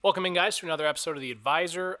Welcome in, guys, to another episode of the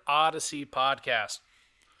Advisor Odyssey podcast.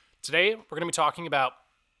 Today, we're going to be talking about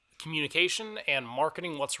communication and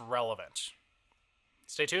marketing what's relevant.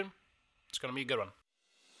 Stay tuned. It's going to be a good one.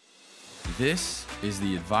 This is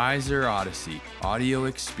the Advisor Odyssey audio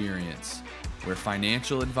experience, where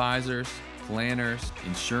financial advisors, planners,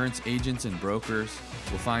 insurance agents, and brokers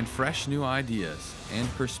will find fresh new ideas and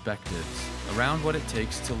perspectives around what it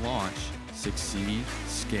takes to launch, succeed,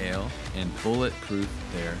 scale, and bulletproof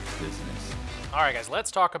their business. All right, guys, let's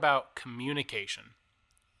talk about communication.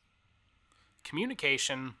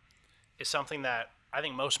 Communication is something that I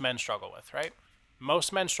think most men struggle with, right?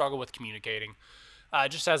 Most men struggle with communicating.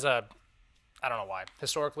 Just as I don't know why.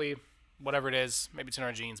 Historically, whatever it is, maybe it's in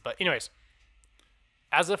our genes. But anyways,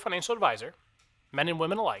 as a financial advisor, men and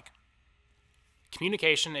women alike,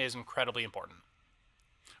 communication is incredibly important.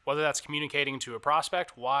 Whether that's communicating to a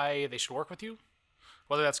prospect why they should work with you,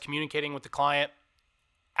 whether that's communicating with the client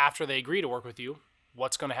after they agree to work with you,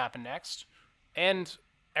 what's going to happen next, and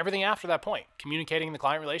everything after that point, communicating the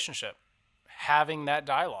client relationship, having that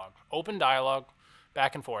dialogue, open dialogue,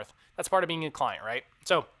 back and forth. That's part of being a client, right?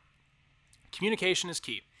 So communication is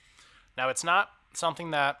key. Now, it's not something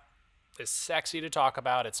that is sexy to talk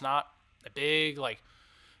about. It's not a big,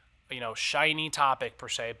 shiny topic per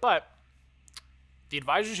se, but the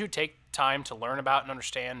advisors who take time to learn about and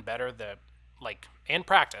understand better and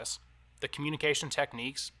practice the communication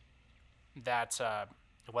techniques that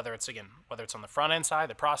whether it's on the front end side,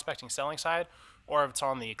 the prospecting selling side, or if it's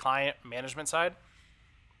on the client management side,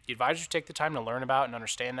 the advisors who take the time to learn about and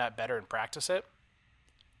understand that better and practice it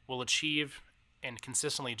will achieve and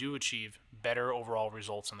consistently do achieve better overall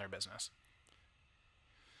results in their business.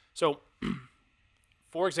 So,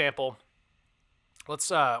 for example, we're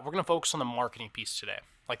going to focus on the marketing piece today,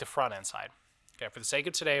 like the front end side. Okay, for the sake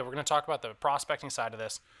of today, we're going to talk about the prospecting side of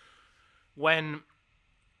this. When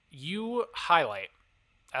you highlight,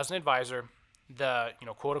 as an advisor, the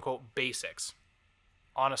quote unquote basics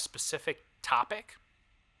on a specific topic,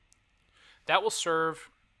 that will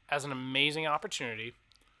serve as an amazing opportunity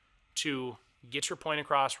to get your point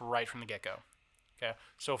across right from the get-go. Okay,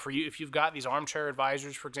 so for you, if you've got these armchair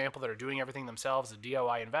advisors, for example, that are doing everything themselves, the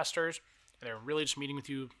DIY investors, and they're really just meeting with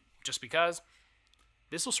you just because,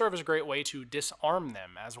 this will serve as a great way to disarm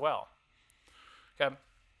them as well. Okay,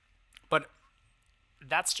 but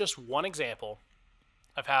that's just one example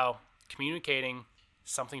of how communicating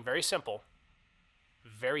something very simple,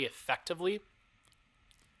 very effectively,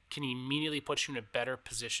 can immediately put you in a better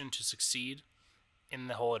position to succeed in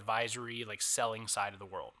the whole advisory, selling side of the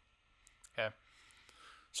world. Okay,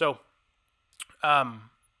 so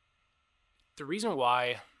the reason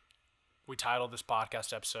why we titled this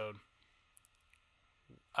podcast episode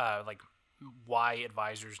why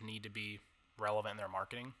advisors need to be relevant in their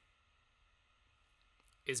marketing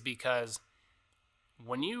is because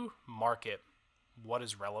when you market what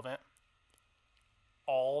is relevant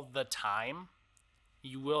all the time,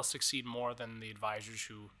 you will succeed more than the advisors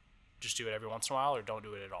who just do it every once in a while or don't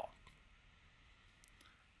do it at all.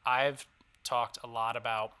 I've talked a lot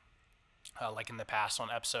about, in the past on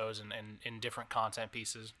episodes and in different content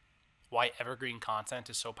pieces, why evergreen content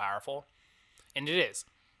is so powerful. And it is.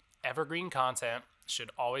 Evergreen content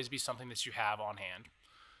should always be something that you have on hand,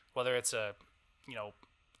 whether it's a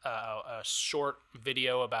short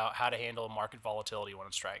video about how to handle market volatility when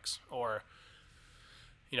it strikes, or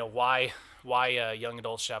why young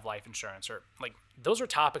adults should have life insurance, or those are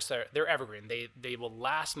topics that they're evergreen. They will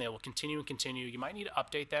last and they will continue and continue. You might need to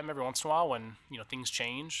update them every once in a while when things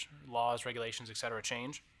change, laws, regulations, etc.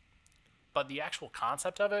 change, but the actual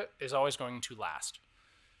concept of it is always going to last.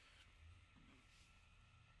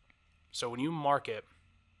 So when you market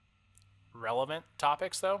relevant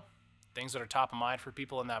topics, though, things that are top of mind for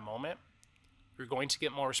people in that moment, you're going to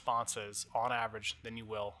get more responses on average than you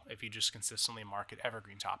will if you just consistently market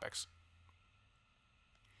evergreen topics.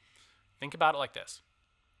 Think about it like this.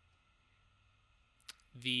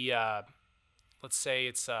 Let's say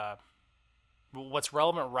it's what's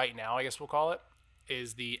relevant right now, I guess we'll call it,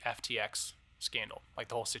 is the FTX scandal,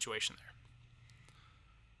 the whole situation there.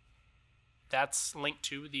 That's linked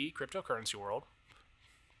to the cryptocurrency world.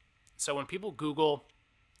 So when people Google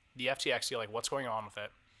the FTX deal, what's going on with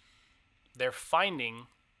it, they're finding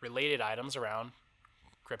related items around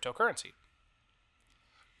cryptocurrency.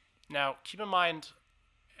 Now, keep in mind,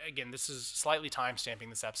 again, this is slightly time-stamping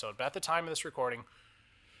this episode, but at the time of this recording,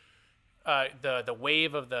 the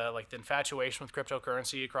wave of the infatuation with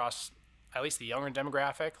cryptocurrency across at least the younger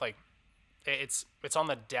demographic, it's on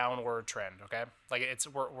the downward trend. Okay,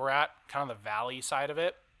 we're at kind of the valley side of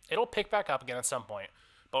it. It'll pick back up again at some point,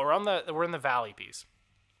 but we're in the valley piece.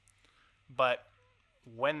 But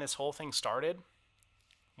when this whole thing started,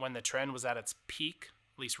 when the trend was at its peak,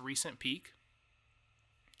 at least recent peak,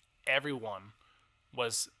 everyone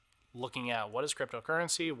was looking at what is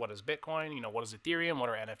cryptocurrency, what is Bitcoin, what is Ethereum, what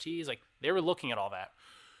are NFTs. Like, they were looking at all that.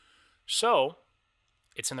 So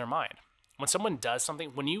it's in their mind. When someone does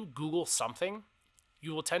something, when you Google something,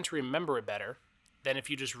 you will tend to remember it better than if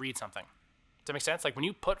you just read something. Does that make sense? Like, when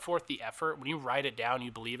you put forth the effort, when you write it down,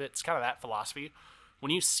 you believe it. It's kind of that philosophy.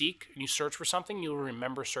 When you seek and you search for something, you'll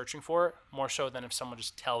remember searching for it more so than if someone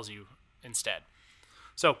just tells you instead.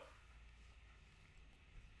 So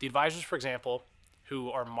the advisors, for example, who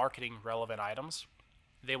are marketing relevant items,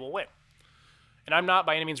 they will win. And I'm not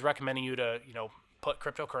by any means recommending you to, put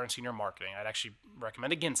cryptocurrency in your marketing. I'd actually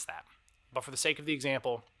recommend against that. But for the sake of the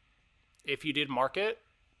example, if you did market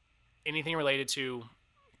anything related to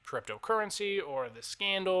cryptocurrency or the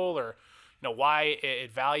scandal or why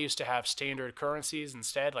it values to have standard currencies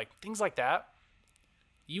instead, like things like that,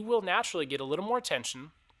 you will naturally get a little more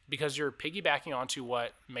attention because you're piggybacking onto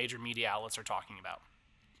what major media outlets are talking about.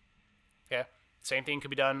 Okay, same thing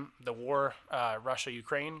could be done. The war,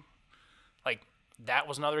 Russia-Ukraine, like that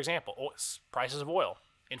was another example. Prices of oil,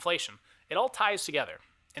 inflation, it all ties together.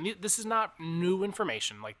 And this is not new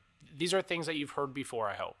information. Like, these are things that you've heard before,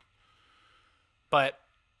 I hope. But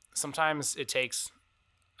sometimes it takes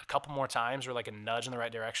a couple more times or like a nudge in the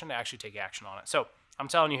right direction to actually take action on it. So I'm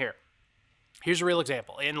telling you here, here's a real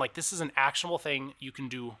example. And like, this is an actionable thing you can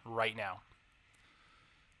do right now.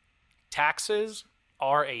 Taxes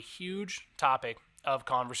are a huge topic of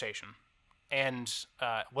conversation. And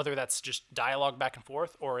whether that's just dialogue back and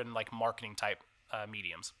forth or in like marketing type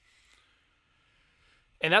mediums.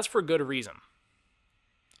 And that's for good reason.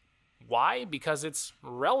 Why? Because it's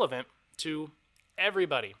relevant to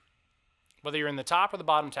everybody. Whether you're in the top or the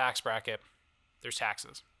bottom tax bracket, there's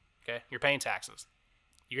taxes. Okay? You're paying taxes.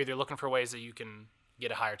 You're either looking for ways that you can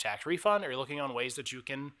get a higher tax refund or you're looking on ways that you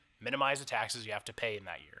can minimize the taxes you have to pay in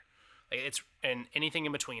that year. Like, it's and anything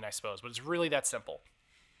in between, I suppose, but it's really that simple.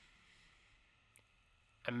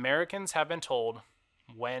 Americans have been told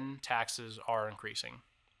when taxes are increasing.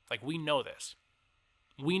 Like, we know this.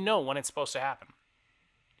 We know when it's supposed to happen.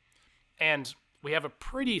 And we have a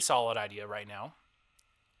pretty solid idea right now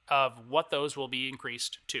of what those will be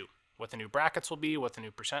increased to, what the new brackets will be, what the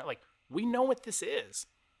new percent, like, we know what this is.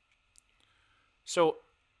 So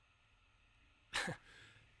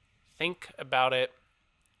think about it.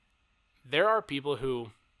 There are people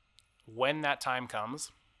who, when that time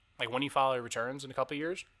comes, like when you file your returns in a couple of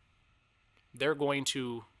years, they're going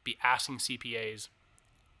to be asking CPAs,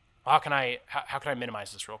 how can I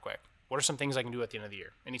minimize this real quick? What are some things I can do at the end of the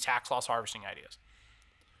year? Any tax loss harvesting ideas?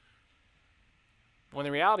 When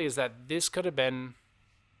the reality is that this could have been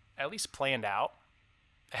at least planned out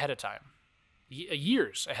ahead of time,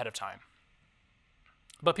 years ahead of time.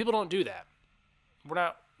 But people don't do that.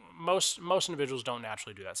 Most individuals don't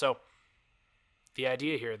naturally do that. So the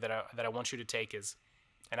idea here that I want you to take is,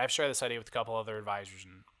 and I've shared this idea with a couple other advisors,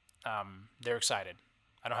 and they're excited.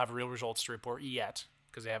 I don't have real results to report yet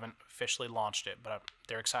because they haven't officially launched it, but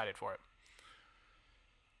they're excited for it.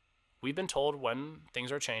 We've been told when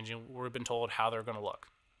things are changing, we've been told how they're going to look.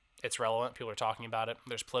 It's relevant. People are talking about it.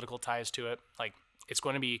 There's political ties to it. Like, it's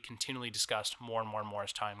going to be continually discussed more and more and more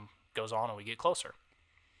as time goes on and we get closer.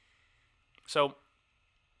 So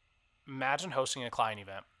imagine hosting a client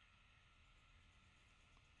event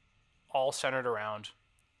all centered around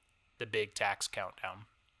the big tax countdown.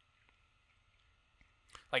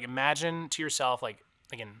 Like, imagine to yourself, like,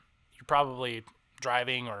 again, you're probably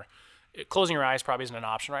driving or closing your eyes probably isn't an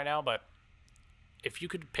option right now, but if you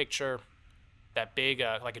could picture that big,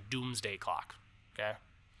 like a doomsday clock, okay?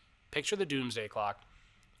 Picture the doomsday clock,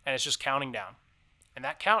 and it's just counting down. And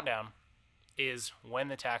that countdown is when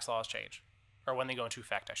the tax laws change, or when they go into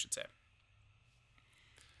effect, I should say.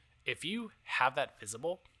 If you have that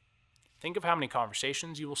visible, think of how many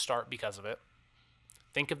conversations you will start because of it.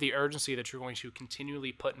 Think of the urgency that you're going to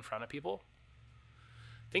continually put in front of people.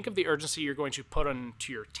 Think of the urgency you're going to put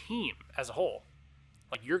onto your team as a whole.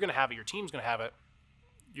 Like, you're going to have it, your team's going to have it.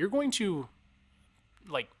 You're going to,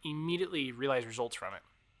 like, immediately realize results from it.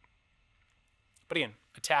 But again,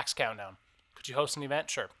 a tax countdown. Could you host an event?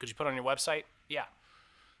 Sure. Could you put it on your website? Yeah.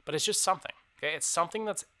 But it's just something. Okay? It's something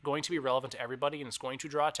that's going to be relevant to everybody, and it's going to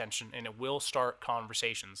draw attention, and it will start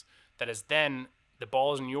conversations. That is then the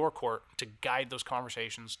ball is in your court to guide those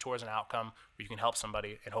conversations towards an outcome where you can help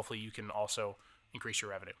somebody, and hopefully you can also increase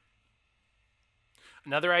your revenue.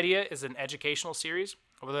 Another idea is an educational series,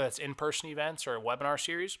 whether that's in-person events or a webinar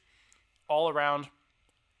series, all around.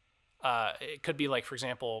 It could be like, for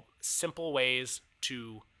example, simple ways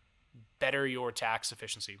to better your tax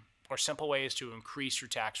efficiency, or simple ways to increase your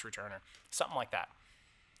tax return or something like that.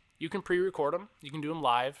 You can pre-record them. You can do them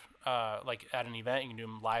live, like at an event. You can do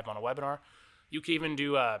them live on a webinar. You can even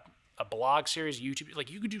do a blog series, YouTube. Like,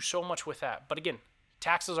 you could do so much with that. But again,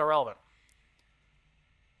 taxes are relevant.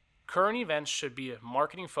 Current events should be a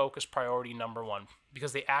marketing focus priority number one,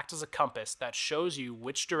 because they act as a compass that shows you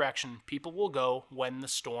which direction people will go when the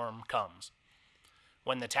storm comes.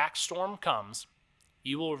 When the tax storm comes,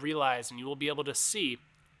 you will realize and you will be able to see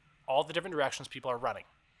all the different directions people are running.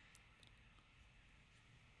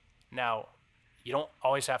 Now, you don't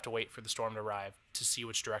always have to wait for the storm to arrive to see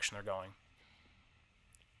which direction they're going.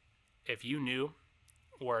 If you knew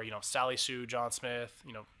where, Sally Sue, John Smith,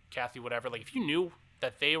 Kathy, whatever, like if you knew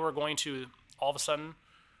that they were going to all of a sudden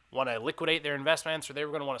want to liquidate their investments, or they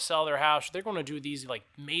were going to want to sell their house, or they're going to do these like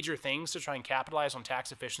major things to try and capitalize on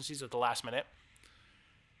tax efficiencies at the last minute.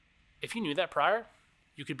 If you knew that prior,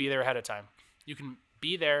 you could be there ahead of time. You can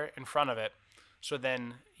be there in front of it, so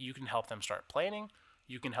then you can help them start planning.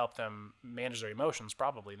 You can help them manage their emotions,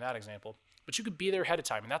 probably in that example. But you could be there ahead of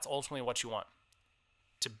time, and that's ultimately what you want,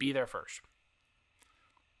 to be there first.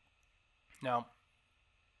 Now,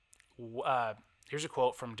 here's a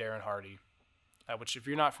quote from Darren Hardy, which if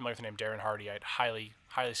you're not familiar with the name Darren Hardy, I'd highly,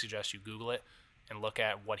 highly suggest you Google it and look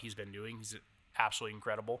at what he's been doing. He's absolutely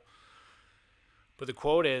incredible. But the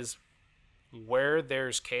quote is, "Where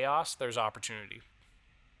there's chaos, there's opportunity."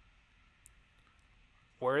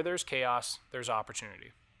 Where there's chaos, there's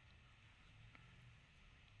opportunity.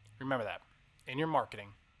 Remember that. In your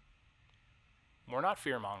marketing, we're not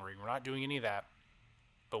fear-mongering. We're not doing any of that.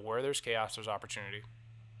 But where there's chaos, there's opportunity.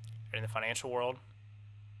 In the financial world,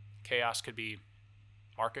 chaos could be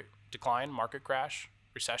market decline, market crash,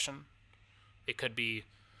 recession. It could be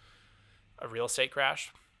a real estate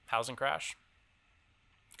crash, housing crash.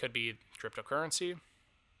 It could be cryptocurrency.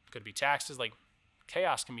 It could be taxes. Like,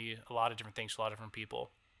 chaos can be a lot of different things to a lot of different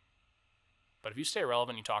people. But if you stay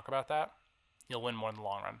relevant and you talk about that, you'll win more in the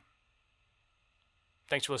long run.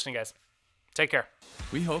 Thanks for listening, guys. Take care.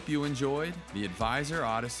 We hope you enjoyed the Advisor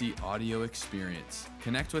Odyssey audio experience.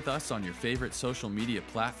 Connect with us on your favorite social media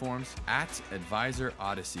platforms at Advisor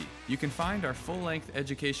Odyssey. You can find our full-length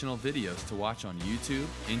educational videos to watch on YouTube,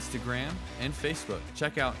 Instagram, and Facebook.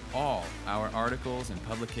 Check out all our articles and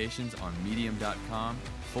publications on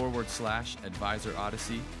medium.com/Advisor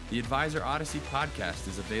Odyssey. The Advisor Odyssey podcast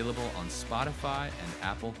is available on Spotify and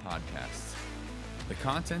Apple Podcasts. The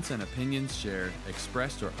contents and opinions shared,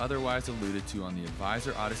 expressed, or otherwise alluded to on the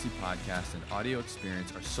Advisor Odyssey podcast and audio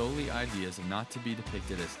experience are solely ideas and not to be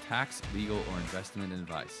depicted as tax, legal, or investment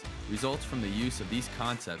advice. Results from the use of these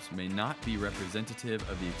concepts may not be representative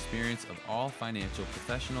of the experience of all financial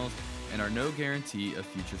professionals and are no guarantee of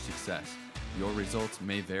future success. Your results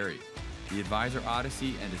may vary. The Advisor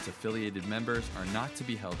Odyssey and its affiliated members are not to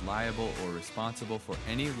be held liable or responsible for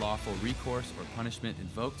any lawful recourse or punishment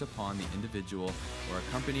invoked upon the individual or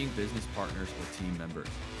accompanying business partners or team members.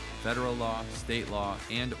 Federal law, state law,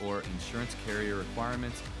 and/or insurance carrier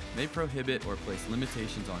requirements may prohibit or place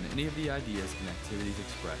limitations on any of the ideas and activities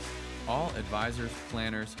expressed. All advisors,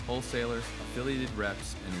 planners, wholesalers, affiliated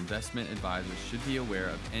reps, and investment advisors should be aware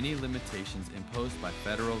of any limitations imposed by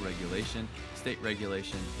federal regulation, state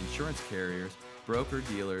regulation, insurance carriers,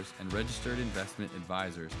 broker-dealers, and registered investment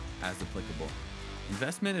advisors as applicable.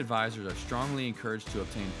 Investment advisors are strongly encouraged to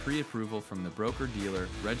obtain pre-approval from the broker-dealer,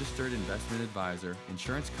 registered investment advisor,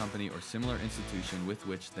 insurance company, or similar institution with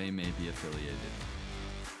which they may be affiliated.